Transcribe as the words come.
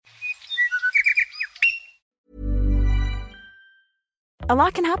A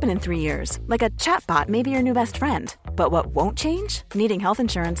lot can happen in 3 years, like a chatbot may be your new best friend. But what won't change? Needing health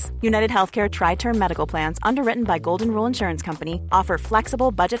insurance. United Healthcare Tri-Term Medical Plans, underwritten by Golden Rule Insurance Company, offer flexible,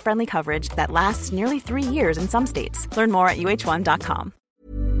 budget-friendly coverage that lasts nearly 3 years in some states. Learn more at uh1.com.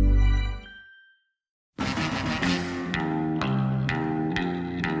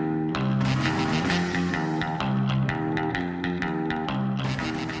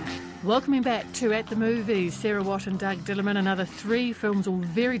 Welcoming back to At the Movies, Sarah Watt and Doug Dillaman, another 3 films, all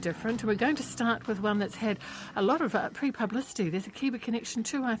very different. We're going to start with one that's had a lot of pre-publicity. There's a Kiwi connection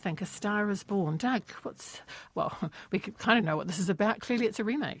too, I think, A Star is Born. Doug, we kind of know what this is about. Clearly it's a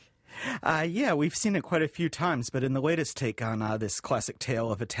remake. Yeah, we've seen it quite a few times, but in the latest take on this classic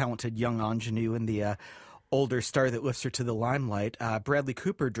tale of a talented young ingenue and the older star that lifts her to the limelight, Bradley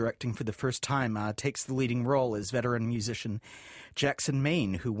Cooper, directing for the first time, takes the leading role as veteran musician Jackson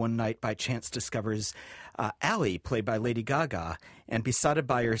Maine, who one night by chance discovers Ally, played by Lady Gaga, and besotted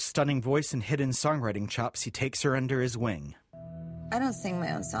by her stunning voice and hidden songwriting chops, he takes her under his wing. I don't sing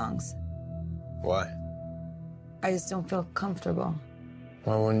my own songs. Why? I just don't feel comfortable.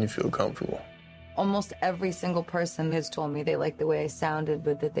 Why wouldn't you feel comfortable? Almost every single person has told me they liked the way I sounded,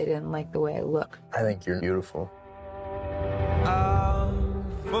 but that they didn't like the way I look. I think you're beautiful.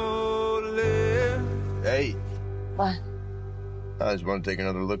 Hey. What? I just want to take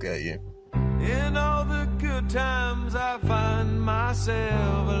another look at you. In all the good times I find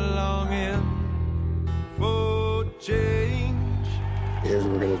myself longing for change. Here's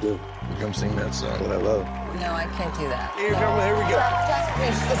what we're going to do. You come sing that song that I love. No, I can't do that. Here we go.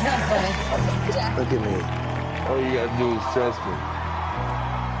 It's not funny. Jack. Look at me. All you got to do is trust me.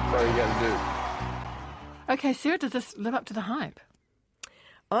 That's all you got to do. Okay, Sarah, does this live up to the hype?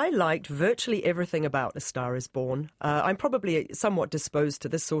 I liked virtually everything about A Star is Born. I'm probably somewhat disposed to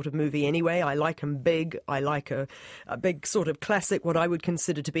this sort of movie anyway. I like them big. I like a big sort of classic, what I would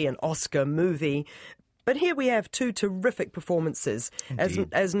consider to be an Oscar movie. But here we have 2 terrific performances,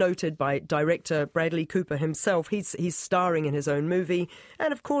 as noted by director Bradley Cooper himself. He's starring in his own movie.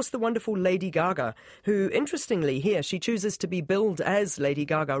 And, of course, the wonderful Lady Gaga, who, interestingly, here, she chooses to be billed as Lady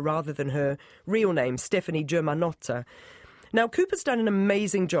Gaga rather than her real name, Stephanie Germanotta. Now, Cooper's done an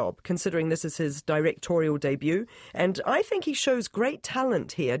amazing job, considering this is his directorial debut, and I think he shows great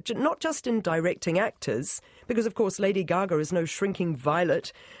talent here, not just in directing actors, because, of course, Lady Gaga is no shrinking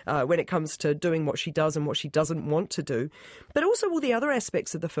violet when it comes to doing what she does and what she doesn't want to do, but also all the other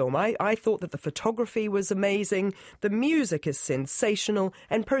aspects of the film. I thought that the photography was amazing, the music is sensational,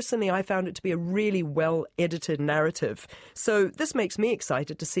 and personally I found it to be a really well-edited narrative. So this makes me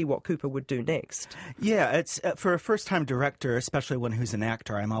excited to see what Cooper would do next. Yeah, it's for a first-time director, especially one who's an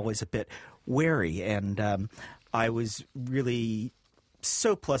actor, I'm always a bit wary, and I was really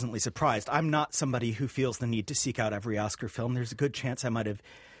so pleasantly surprised. I'm not somebody who feels the need to seek out every Oscar film. There's a good chance I might have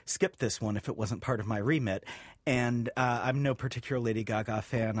skipped this one if it wasn't part of my remit. And I'm no particular Lady Gaga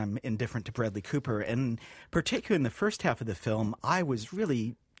fan. I'm indifferent to Bradley Cooper. And particularly in the first half of the film, I was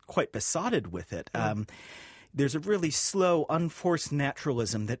really quite besotted with it. There's a really slow, unforced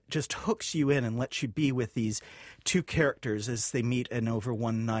naturalism that just hooks you in and lets you be with these 2 characters as they meet and over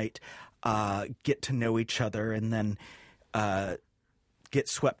one night get to know each other and then get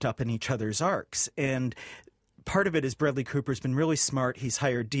swept up in each other's arcs. And part of it is Bradley Cooper's been really smart. He's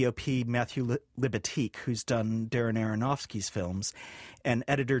hired DOP Matthew Libatique, who's done Darren Aronofsky's films, and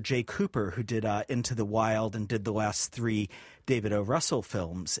editor Jay Cooper, who did Into the Wild and did the last 3 David O. Russell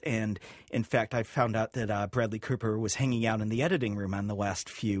films. And, in fact, I found out that Bradley Cooper was hanging out in the editing room on the last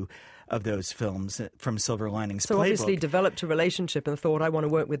few of those films from Silver Linings Playbook. So obviously developed a relationship and thought, I want to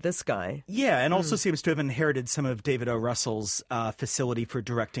work with this guy. Yeah, and also seems to have inherited some of David O. Russell's facility for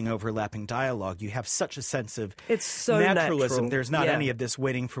directing overlapping dialogue. You have such a sense of it's so naturalism. Natural. There's not any of this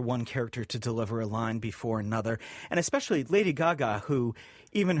waiting for one character to deliver a line before another. And especially Lady Gaga, who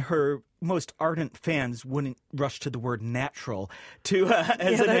even her most ardent fans wouldn't rush to the word natural to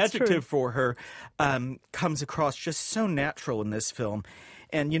as an adjective for her, comes across just so natural in this film.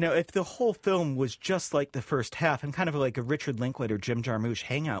 And, you know, if the whole film was just like the first half and kind of like a Richard Linklater, Jim Jarmusch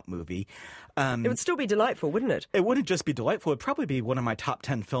hangout movie... it would still be delightful, wouldn't it? It wouldn't just be delightful. It'd probably be one of my top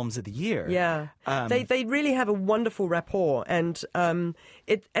 10 films of the year. Yeah. They really have a wonderful rapport. And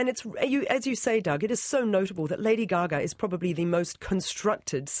it's as you say, Doug, it is so notable that Lady Gaga is probably the most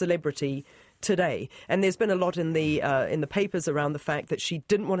constructed celebrity today. And there's been a lot in the papers around the fact that she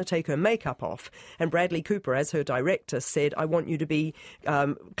didn't want to take her makeup off. And Bradley Cooper, as her director, said, I want you to be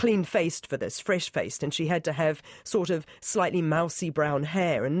clean-faced for this, fresh-faced. And she had to have sort of slightly mousy brown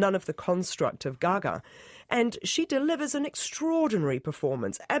hair and none of the construct of Gaga. And she delivers an extraordinary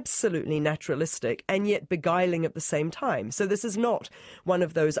performance, absolutely naturalistic and yet beguiling at the same time. So this is not one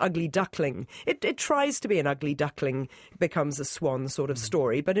of those ugly duckling. It tries to be an ugly duckling becomes a swan sort of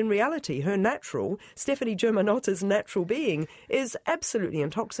story, but in reality, her natural, Stephanie Germanotta's natural being, is absolutely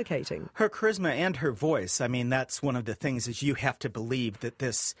intoxicating. Her charisma and her voice, I mean, that's one of the things is you have to believe that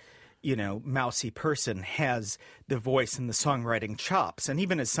this, mousy person has the voice and the songwriting chops. And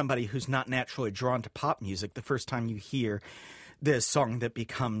even as somebody who's not naturally drawn to pop music, the first time you hear this song that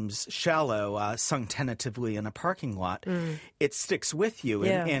becomes Shallow, sung tentatively in a parking lot, it sticks with you.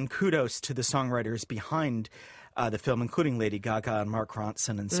 Yeah. And kudos to the songwriters behind the film, including Lady Gaga and Mark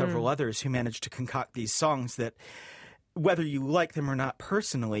Ronson and several others who managed to concoct these songs that, whether you like them or not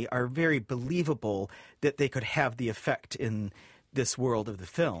personally, are very believable that they could have the effect in this world of the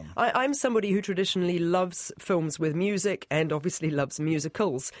film. I'm somebody who traditionally loves films with music and obviously loves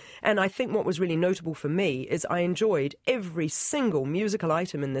musicals. And I think what was really notable for me is I enjoyed every single musical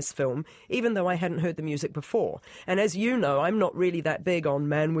item in this film, even though I hadn't heard the music before. And as you know, I'm not really that big on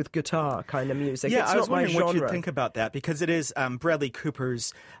man with guitar kind of music. Yeah, it's I was not my wondering genre. what you'd think about that, because it is Bradley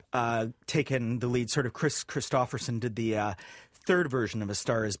Cooper's taken the lead. Sort of Chris Christopherson did the third version of A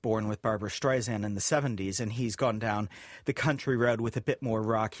Star Is Born with Barbra Streisand in the 70s, and he's gone down the country road with a bit more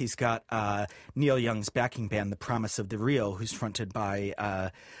rock. He's got Neil Young's backing band, The Promise of the Real, who's fronted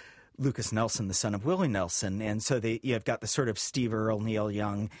by Lucas Nelson, the son of Willie Nelson, and so you've got the sort of Steve Earle, Neil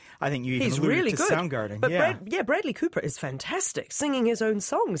Young. I think you even He's alluded really to good. Soundgarden. But Bradley Cooper is fantastic, singing his own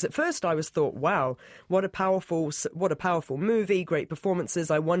songs. At first, I was thought, "Wow, what a powerful movie, great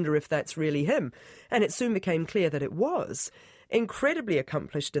performances. I wonder if that's really him." And it soon became clear that it was. Incredibly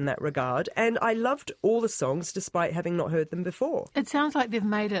accomplished in that regard, and I loved all the songs despite having not heard them before. It sounds like they've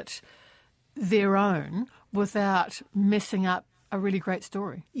made it their own without messing up a really great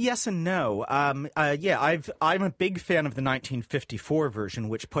story. Yes and no. I'm a big fan of the 1954 version,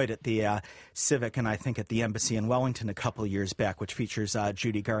 which played at the Civic and I think at the Embassy in Wellington a couple of years back, which features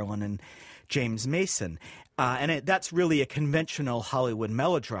Judy Garland and James Mason. That's really a conventional Hollywood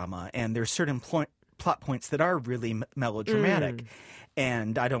melodrama, and there's certain plot points that are really melodramatic.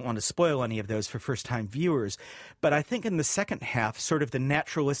 And I don't want to spoil any of those for first-time viewers. But I think in the second half, sort of the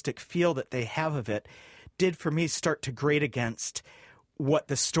naturalistic feel that they have of it did for me start to grate against what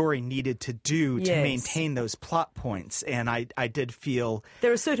the story needed to do to maintain those plot points. And I did feel...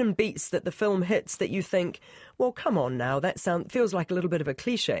 There are certain beats that the film hits that you think, well, come on now, that feels like a little bit of a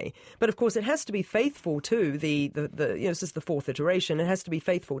cliche. But of course, it has to be faithful to this is the fourth iteration. It has to be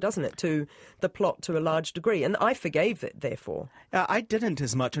faithful, doesn't it, to the plot to a large degree. And I forgave it, therefore. I didn't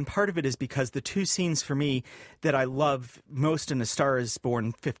as much, and part of it is because the two scenes for me that I love most in A Star Is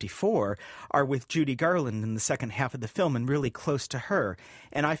Born 54 are with Judy Garland in the second half of the film and really close to her.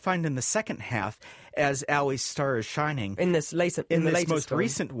 And I find in the second half, as Allie's star is shining, in this most film.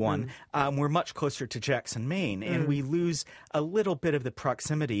 recent one, we're much closer to Jackson, Maine, and we lose a little bit of the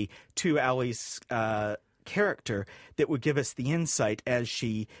proximity to Allie's character that would give us the insight as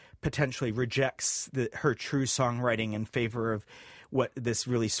she potentially rejects her true songwriting in favor of what this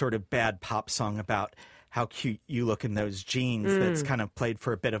really sort of bad pop song about how cute you look in those jeans that's kind of played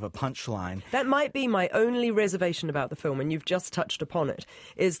for a bit of a punchline. That might be my only reservation about the film, and you've just touched upon it,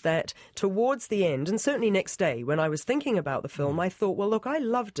 is that towards the end, and certainly next day, when I was thinking about the film, I thought, well, look, I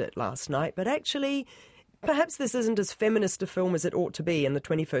loved it last night, but actually... perhaps this isn't as feminist a film as it ought to be in the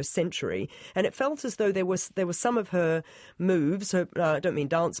 21st century. And it felt as though there was some of her moves, I don't mean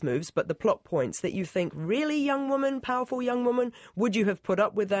dance moves, but the plot points that you think, really, young woman, powerful young woman, would you have put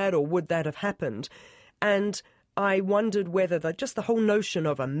up with that or would that have happened? And I wondered whether just the whole notion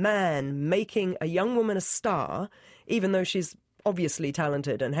of a man making a young woman a star, even though she's obviously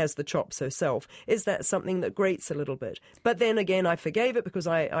talented and has the chops herself, is that something that grates a little bit? But then again, I forgave it because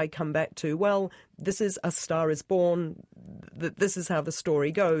I come back to, well, this is A Star Is Born, this is how the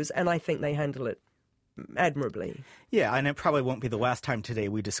story goes, and I think they handle it admirably. Yeah, and it probably won't be the last time today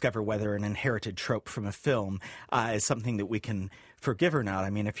we discover whether an inherited trope from a film is something that we can forgive or not. I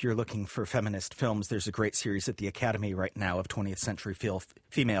mean, if you're looking for feminist films, there's a great series at the Academy right now of 20th century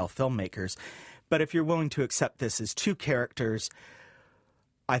female filmmakers. But if you're willing to accept this as two characters,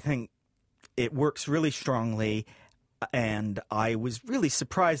 I think it works really strongly. And I was really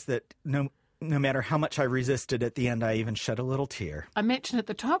surprised that no matter how much I resisted, at the end I even shed a little tear. I mentioned at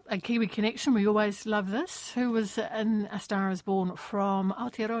the top, a Kiwi connection. We always love this. Who was in A Star Is Born from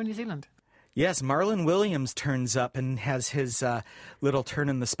Aotearoa, New Zealand? Yes, Marlon Williams turns up and has his little turn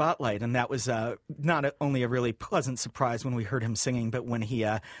in the spotlight, and that was not only a really pleasant surprise when we heard him singing, but when he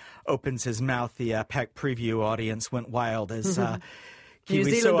opens his mouth, the pack preview audience went wild as New Kiwis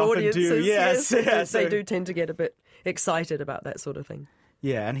Zealand so often audiences, do. Yes. they do tend to get a bit excited about that sort of thing.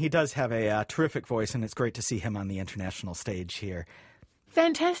 Yeah, and he does have a terrific voice, and it's great to see him on the international stage here.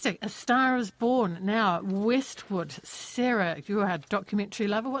 Fantastic. A Star is Born. Now, Westwood. Sarah, you're a documentary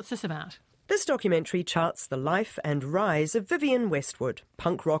lover. What's this about? This documentary charts the life and rise of Vivienne Westwood,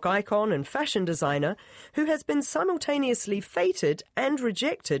 punk rock icon and fashion designer who has been simultaneously feted and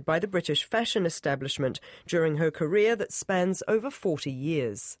rejected by the British fashion establishment during her career that spans over 40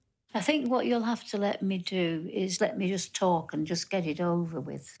 years. I think what you'll have to let me do is let me just talk and just get it over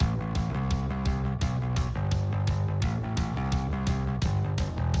with.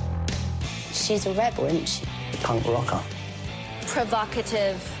 She's a rebel, isn't she? Punk rocker.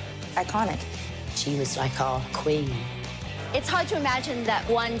 Provocative. Iconic. She was like our queen. It's hard to imagine that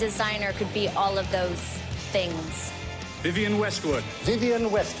one designer could be all of those things. Vivienne Westwood. Vivienne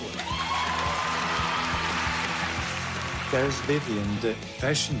Westwood. There's Vivienne, the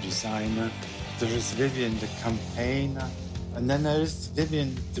fashion designer. There is Vivienne, the campaigner. And then there is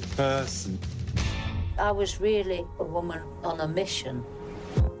Vivienne, the person. I was really a woman on a mission.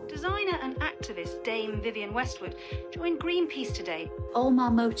 Designer and activist Dame Vivienne Westwood joined Greenpeace today. All my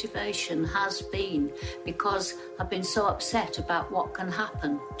motivation has been because I've been so upset about what can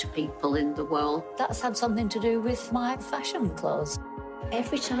happen to people in the world. That's had something to do with my fashion clothes.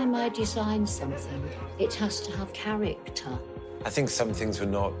 Every time I design something, it has to have character. I think some things were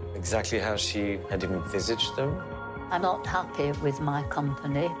not exactly how she had envisaged them. I'm not happy with my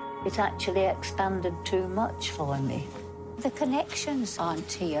company. It actually expanded too much for me. The connections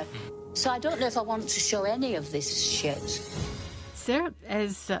aren't here. So I don't know if I want to show any of this shit. Sarah,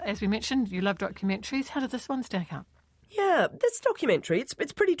 as we mentioned, you love documentaries. How does this one stack up? Yeah, this documentary, it's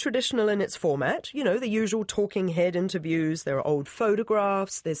pretty traditional in its format. You know, the usual talking head interviews. There are old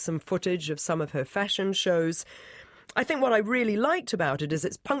photographs. There's some footage of some of her fashion shows. I think what I really liked about it is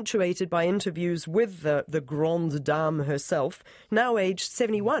it's punctuated by interviews with the grande dame herself, now aged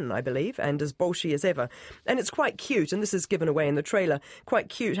 71, I believe, and as bolshy as ever. And it's quite cute, and this is given away in the trailer, quite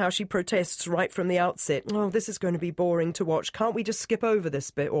cute how she protests right from the outset. Oh, this is going to be boring to watch. Can't we just skip over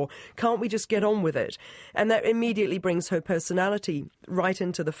this bit, or can't we just get on with it? And that immediately brings her personality right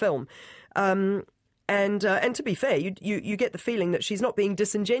into the film. And to be fair, you get the feeling that she's not being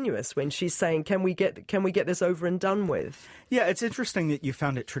disingenuous when she's saying, "Can we get this over and done with?" Yeah, it's interesting that you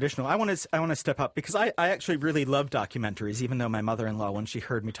found it traditional. I want to step up because I actually really love documentaries. Even though my mother-in-law, when she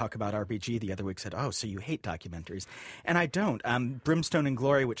heard me talk about RBG the other week, said, "Oh, so you hate documentaries?" And I don't. Brimstone and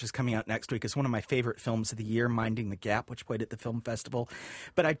Glory, which is coming out next week, is one of my favorite films of the year. Minding the Gap, which played at the film festival,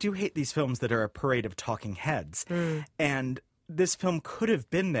 but I do hate these films that are a parade of talking heads. And this film could have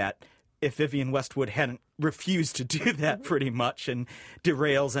been that, if Vivienne Westwood hadn't refused to do that pretty much and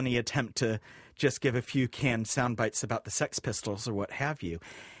derails any attempt to just give a few canned sound bites about the Sex Pistols or what have you.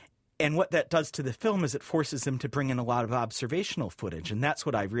 And what that does to the film is it forces them to bring in a lot of observational footage, and that's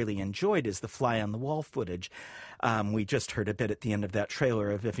what I really enjoyed, is the fly-on-the-wall footage. We just heard a bit at the end of that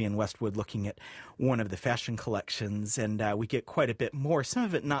trailer of Vivienne Westwood looking at one of the fashion collections, and we get quite a bit more, some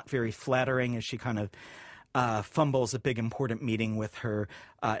of it not very flattering as she kind of fumbles a big important meeting with her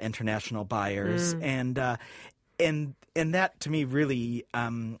international buyers, and that to me really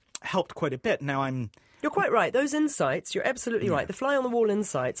helped quite a bit. Now You're quite right. Those insights, you're absolutely right. The fly-on-the-wall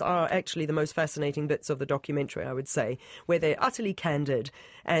insights are actually the most fascinating bits of the documentary, I would say, where they're utterly candid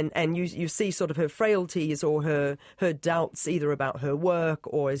and you see sort of her frailties or her doubts either about her work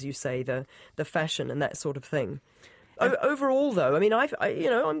or, as you say, the fashion and that sort of thing. Overall, though, I mean, I'm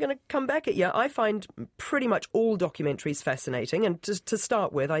going to come back at you. I find pretty much all documentaries fascinating, and to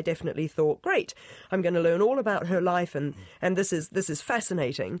start with, I definitely thought, great, I'm going to learn all about her life, and this is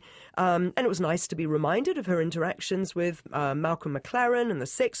fascinating. And it was nice to be reminded of her interactions with Malcolm McLaren and the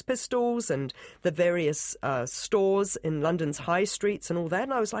Sex Pistols and the various stores in London's high streets and all that.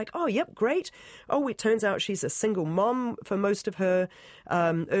 And I was like, oh, yep, great. Oh, it turns out she's a single mom for most of her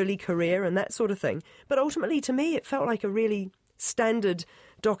early career and that sort of thing. But ultimately, to me, it felt like a really standard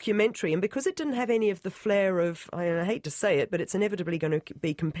documentary, and because it didn't have any of the flair of, I hate to say it, but it's inevitably going to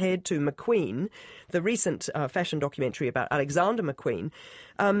be compared to McQueen, the recent fashion documentary about Alexander McQueen,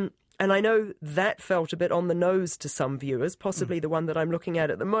 and I know that felt a bit on the nose to some viewers, possibly the one that I'm looking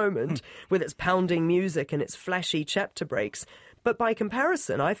at the moment, with its pounding music and its flashy chapter breaks. But by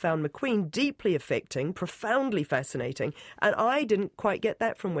comparison, I found McQueen deeply affecting, profoundly fascinating, and I didn't quite get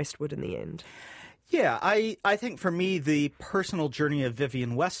that from Westwood in the end. Yeah, I think for me, the personal journey of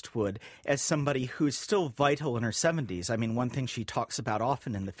Vivienne Westwood as somebody who's still vital in her 70s. I mean, one thing she talks about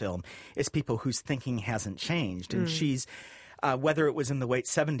often in the film is people whose thinking hasn't changed. And she's, whether it was in the late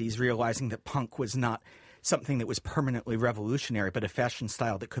 70s, realizing that punk was not something that was permanently revolutionary, but a fashion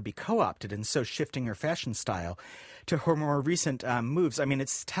style that could be co-opted, and so shifting her fashion style to her more recent moves. I mean,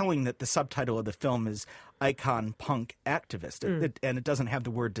 it's telling that the subtitle of the film is Icon Punk Activist, and it doesn't have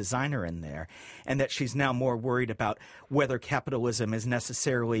the word designer in there, and that she's now more worried about whether capitalism is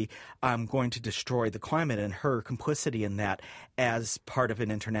necessarily going to destroy the climate, and her complicity in that as part of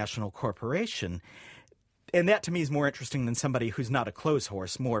an international corporation. And that, to me, is more interesting than somebody who's not a clothes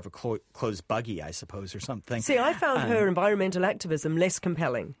horse, more of a clothes buggy, I suppose, or something. See, I found her environmental activism less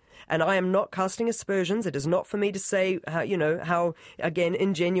compelling. And I am not casting aspersions. It is not for me to say, how, again,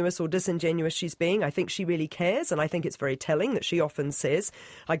 ingenuous or disingenuous she's being. I think she really cares, and I think it's very telling that she often says,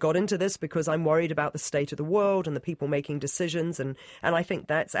 I got into this because I'm worried about the state of the world and the people making decisions, and I think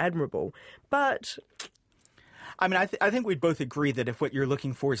that's admirable. But I mean, I think we'd both agree that if what you're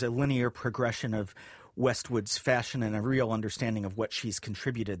looking for is a linear progression of Westwood's fashion and a real understanding of what she's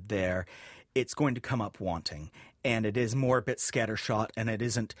contributed there, it's going to come up wanting. And it is more a bit scattershot, and it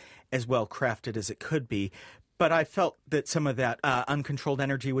isn't as well crafted as it could be. But I felt that some of that uncontrolled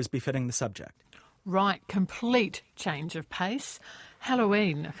energy was befitting the subject. Right, complete change of pace.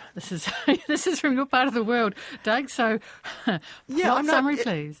 Halloween. This is from your part of the world, Doug. So, summary,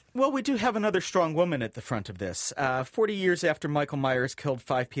 please. Well, we do have another strong woman at the front of this. 40 years after Michael Myers killed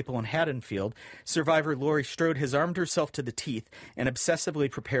 5 people in Haddonfield, survivor Laurie Strode has armed herself to the teeth and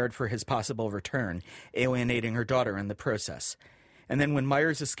obsessively prepared for his possible return, alienating her daughter in the process. And then when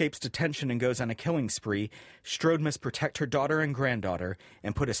Myers escapes detention and goes on a killing spree, Strode must protect her daughter and granddaughter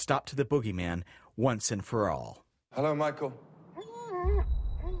and put a stop to the boogeyman once and for all. Hello, Michael.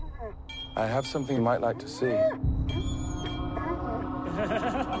 I have something you might like to see.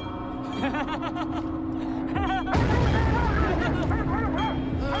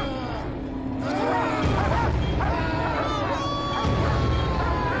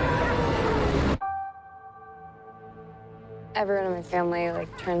 Everyone in my family,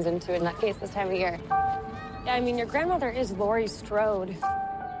 turns into a nutcase this time of year. Yeah, I mean, your grandmother is Laurie Strode.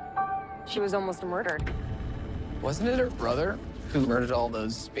 She was almost murdered. Wasn't it her brother who murdered all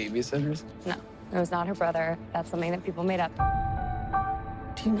those babysitters? No, it was not her brother. That's something that people made up.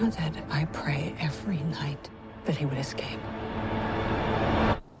 Do you know that I pray every night that he would escape?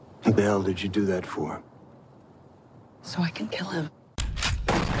 What the hell did you do that for? So I can kill him.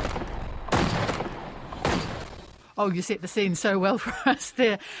 Oh, you set the scene so well for us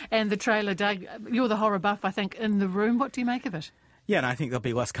there. And the trailer, Doug, you're the horror buff, I think, in the room. What do you make of it? Yeah, and I think there'll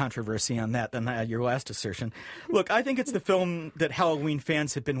be less controversy on that than your last assertion. Look, I think it's the film that Halloween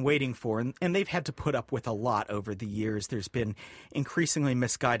fans have been waiting for, and they've had to put up with a lot over the years. There's been increasingly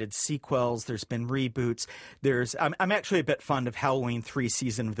misguided sequels. There's been reboots. I'm actually a bit fond of Halloween 3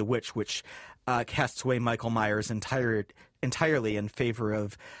 Season of the Witch, which casts away Michael Myers entirely in favor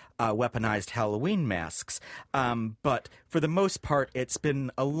of weaponized Halloween masks. But for the most part, it's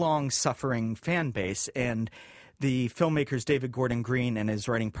been a long-suffering fan base, and the filmmakers David Gordon Green and his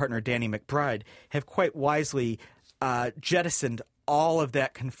writing partner Danny McBride have quite wisely jettisoned all of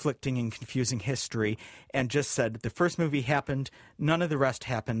that conflicting and confusing history and just said the first movie happened, none of the rest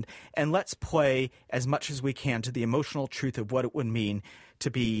happened, and let's play as much as we can to the emotional truth of what it would mean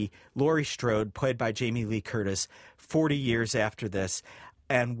to be Laurie Strode, played by Jamie Lee Curtis, 40 years after this,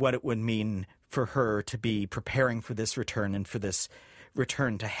 and what it would mean for her to be preparing for this return and for this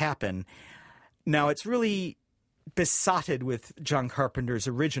return to happen. Now, it's really besotted with John Carpenter's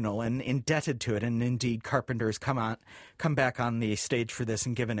original and indebted to it, and indeed Carpenter's come back on the stage for this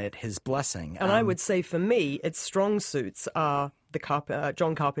and given it his blessing. And I would say for me, its strong suits are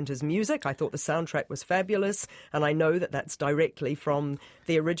John Carpenter's music. I thought the soundtrack was fabulous, and I know that that's directly from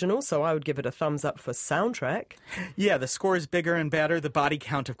the original, so I would give it a thumbs up for soundtrack. Yeah, the score is bigger and better. The body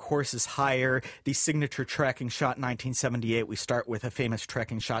count, of course, is higher. The signature tracking shot, 1978. We start with a famous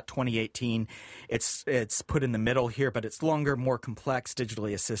tracking shot, 2018. It's put in the middle here, but it's longer, more complex,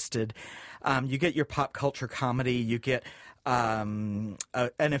 digitally assisted. You get your pop culture comedy. You get and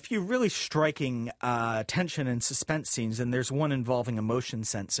a few really striking tension and suspense scenes, and there's one involving a motion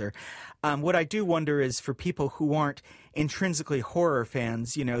sensor. What I do wonder is for people who aren't intrinsically horror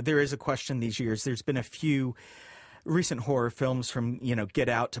fans, there is a question these years. There's been a few recent horror films from, Get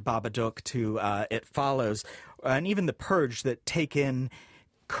Out to Babadook to It Follows, and even The Purge that take in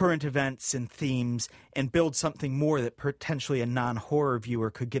current events and themes and build something more that potentially a non-horror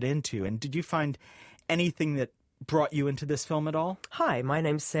viewer could get into. And did you find anything that brought you into this film at all? Hi, my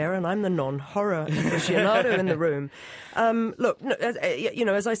name's Sarah, and I'm the non-horror aficionado in the room. Look,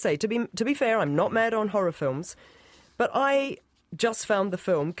 as I say, to be fair, I'm not mad on horror films, but I just found the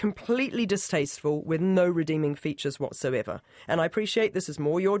film completely distasteful with no redeeming features whatsoever. And I appreciate this is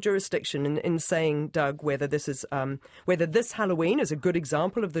more your jurisdiction in saying, Doug, whether this Halloween is a good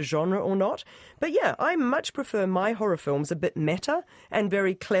example of the genre or not. But yeah, I much prefer my horror films a bit meta and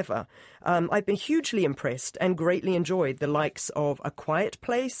very clever. I've been hugely impressed and greatly enjoyed the likes of A Quiet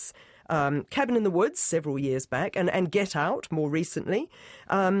Place, Cabin in the Woods several years back, and Get Out more recently.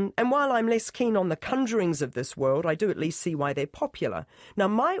 And while I'm less keen on the conjurings of this world, I do at least see why they're popular. Now,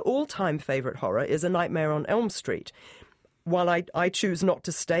 my all-time favourite horror is A Nightmare on Elm Street. While I choose not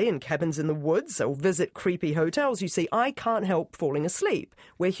to stay in cabins in the woods or visit creepy hotels, you see, I can't help falling asleep.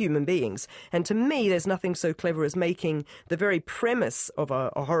 We're human beings. And to me, there's nothing so clever as making the very premise of a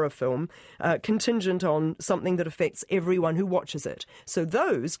horror film contingent on something that affects everyone who watches it. So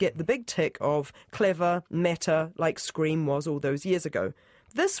those get the big tick of clever, meta, like Scream was all those years ago.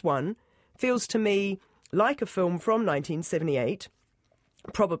 This one feels to me like a film from 1978,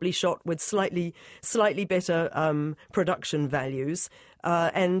 probably shot with slightly better production values,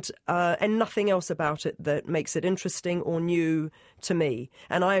 and nothing else about it that makes it interesting or new to me.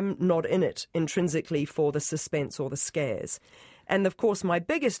 And I'm not in it intrinsically for the suspense or the scares. And, of course, my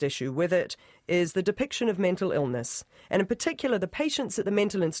biggest issue with it is the depiction of mental illness, and in particular the patients at the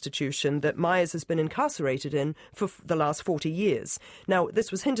mental institution that Myers has been incarcerated in for the last 40 years. Now,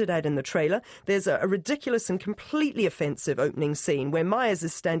 this was hinted at in the trailer. There's a ridiculous and completely offensive opening scene where Myers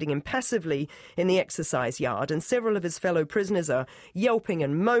is standing impassively in the exercise yard, and several of his fellow prisoners are yelping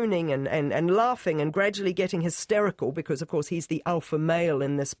and moaning and laughing and gradually getting hysterical because, of course, he's the alpha male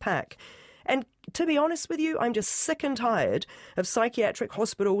in this pack. And to be honest with you, I'm just sick and tired of psychiatric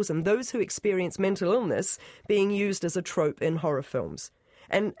hospitals and those who experience mental illness being used as a trope in horror films.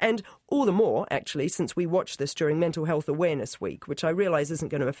 And all the more, actually, since we watched this during Mental Health Awareness Week, which I realise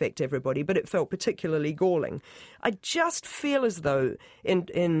isn't going to affect everybody, but it felt particularly galling. I just feel as though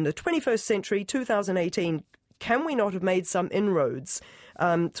in the 21st century, 2018, can we not have made some inroads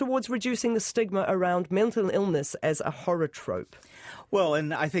towards reducing the stigma around mental illness as a horror trope? Well,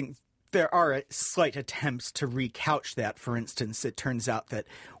 and I think there are slight attempts to recouch that. For instance, it turns out that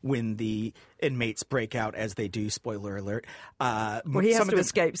when the inmates break out, as they do, spoiler alert. Well, he has to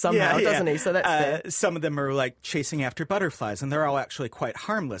escape somehow, doesn't he? So that's fair. Some of them are like chasing after butterflies, and they're all actually quite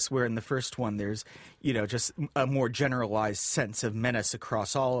harmless, where in the first one there's, just a more generalized sense of menace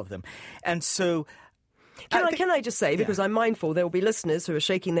across all of them. And so Can I just say, because I'm mindful there will be listeners who are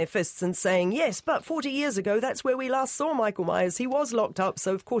shaking their fists and saying, yes, but 40 years ago, that's where we last saw Michael Myers. He was locked up,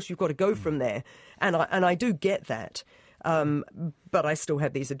 so of course you've got to go from there. And I do get that. But I still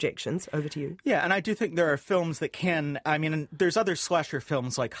have these objections. Over to you. Yeah, and I do think there are films that there's other slasher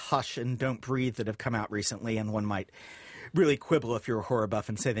films like Hush and Don't Breathe that have come out recently, and one might really quibble if you're a horror buff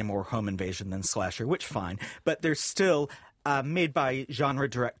and say they're more home invasion than slasher, which fine. But there's still made by genre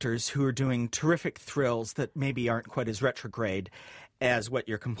directors who are doing terrific thrills that maybe aren't quite as retrograde as what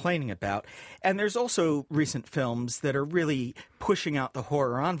you're complaining about. And there's also recent films that are really pushing out the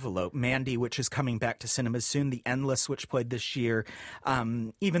horror envelope. Mandy, which is coming back to cinemas soon, The Endless, which played this year,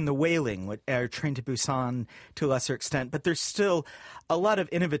 even The Wailing, Train to Busan to a lesser extent. But there's still a lot of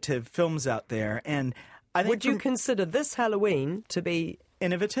innovative films out there. And I think would you consider this Halloween to be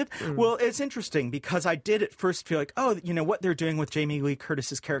innovative? Well, it's interesting because I did at first feel like, what they're doing with Jamie Lee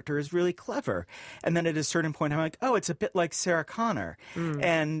Curtis's character is really clever. And then at a certain point, I'm like, it's a bit like Sarah Connor.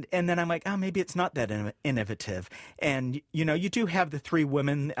 And then I'm like, maybe it's not that innovative. And, you do have the three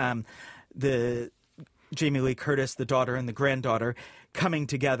women, the Jamie Lee Curtis, the daughter and the granddaughter, coming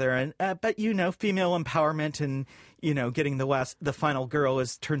together. And but female empowerment and getting the final girl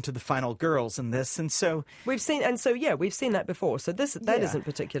is turned to the final girls in this, and so we've seen that before. So that isn't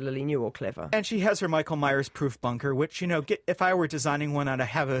particularly new or clever. And she has her Michael Myers proof bunker, which if I were designing one, I'd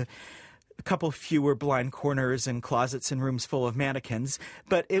have a couple fewer blind corners and closets and rooms full of mannequins.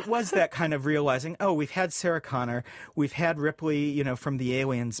 But it was that kind of realizing, we've had Sarah Connor, we've had Ripley, from the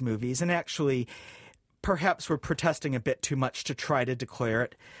Aliens movies, and actually perhaps we're protesting a bit too much to try to declare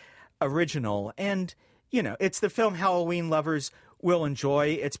it original. And, it's the film Halloween lovers will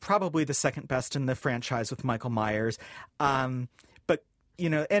enjoy. It's probably the second best in the franchise with Michael Myers. But,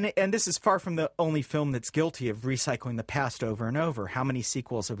 and this is far from the only film that's guilty of recycling the past over and over. How many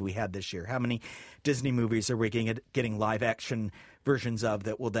sequels have we had this year? How many Disney movies are we getting live action versions of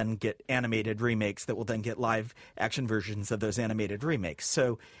that will then get animated remakes that will then get live action versions of those animated remakes?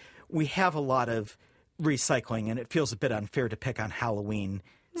 So we have a lot of recycling, and it feels a bit unfair to pick on Halloween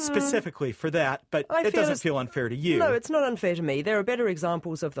specifically for that, but it doesn't feel unfair to you. No, it's not unfair to me. There are better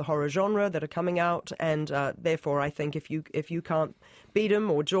examples of the horror genre that are coming out, and therefore I think if you can't beat them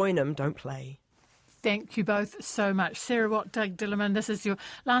or join them, don't play. Thank you both so much. Sarah Watt, Doug Dillaman, this is your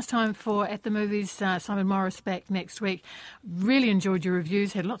last time for At the Movies. Simon Morris back next week. Really enjoyed your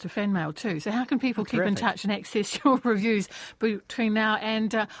reviews, had lots of fan mail too. So how can people keep in touch and access your reviews between now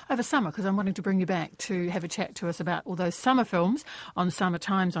and over summer? Because I'm wanting to bring you back to have a chat to us about all those summer films on Summer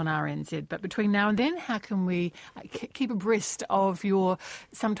Times on RNZ. But between now and then, how can we keep abreast of your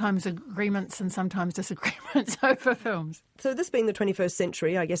sometimes agreements and sometimes disagreements over films? So this being the 21st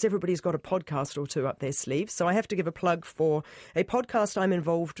century, I guess everybody's got a podcast or two up their sleeve. So I have to give a plug for a podcast I'm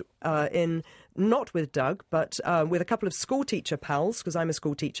involved in, not with Doug, but with a couple of school teacher pals, because I'm a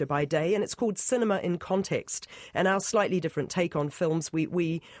school teacher by day, and it's called Cinema in Context. And our slightly different take on films,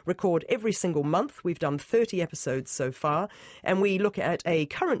 we record every single month. We've done 30 episodes so far, and we look at a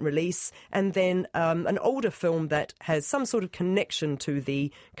current release and then an older film that has some sort of connection to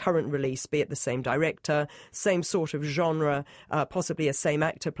the current release, be it the same director, same sort of genre, possibly a same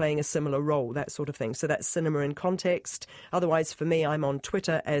actor playing a similar role, that sort of thing. So that's Cinema in Context. Otherwise, for me, I'm on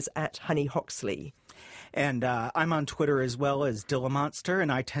Twitter as @HoneyHoxley. And I'm on Twitter as well as Dillamonster,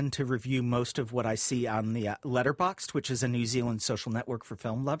 and I tend to review most of what I see on the Letterboxd, which is a New Zealand social network for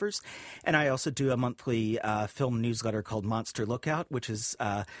film lovers. And I also do a monthly film newsletter called Monster Lookout, which is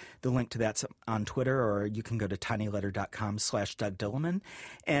the link to that's on Twitter, or you can go to tinyletter.com/Doug Dillaman.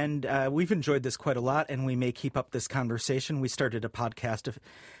 And we've enjoyed this quite a lot, and we may keep up this conversation. We started a podcast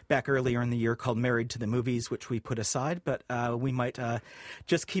back earlier in the year called Married to the Movies, which we put aside, but we might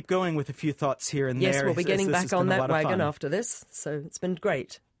just keep going with a few thoughts here and there. Yes, we'll be getting back on that wagon after this, so it's been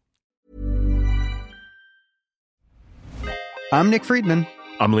great. I'm Nick Friedman.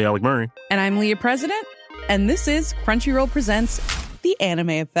 I'm Lee Alec Murray. And I'm Leah President, and this is Crunchyroll Presents The Anime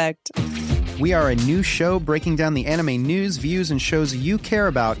Effect. We are a new show breaking down the anime news, views, and shows you care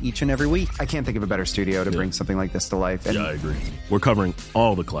about each and every week. I can't think of a better studio to bring something like this to life. And I agree. We're covering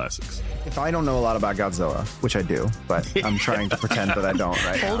all the classics. If I don't know a lot about Godzilla, which I do, but I'm trying to pretend that I don't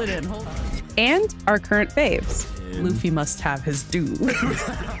right Hold it in. And our current faves. Luffy must have his due.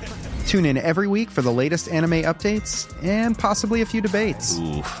 Tune in every week for the latest anime updates and possibly a few debates.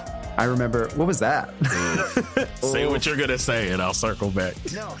 Oof. I remember, what was that? Say what you're going to say and I'll circle back.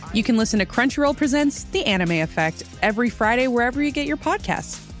 You can listen to Crunchyroll Presents The Anime Effect every Friday wherever you get your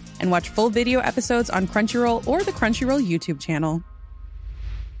podcasts. And watch full video episodes on Crunchyroll or the Crunchyroll YouTube channel.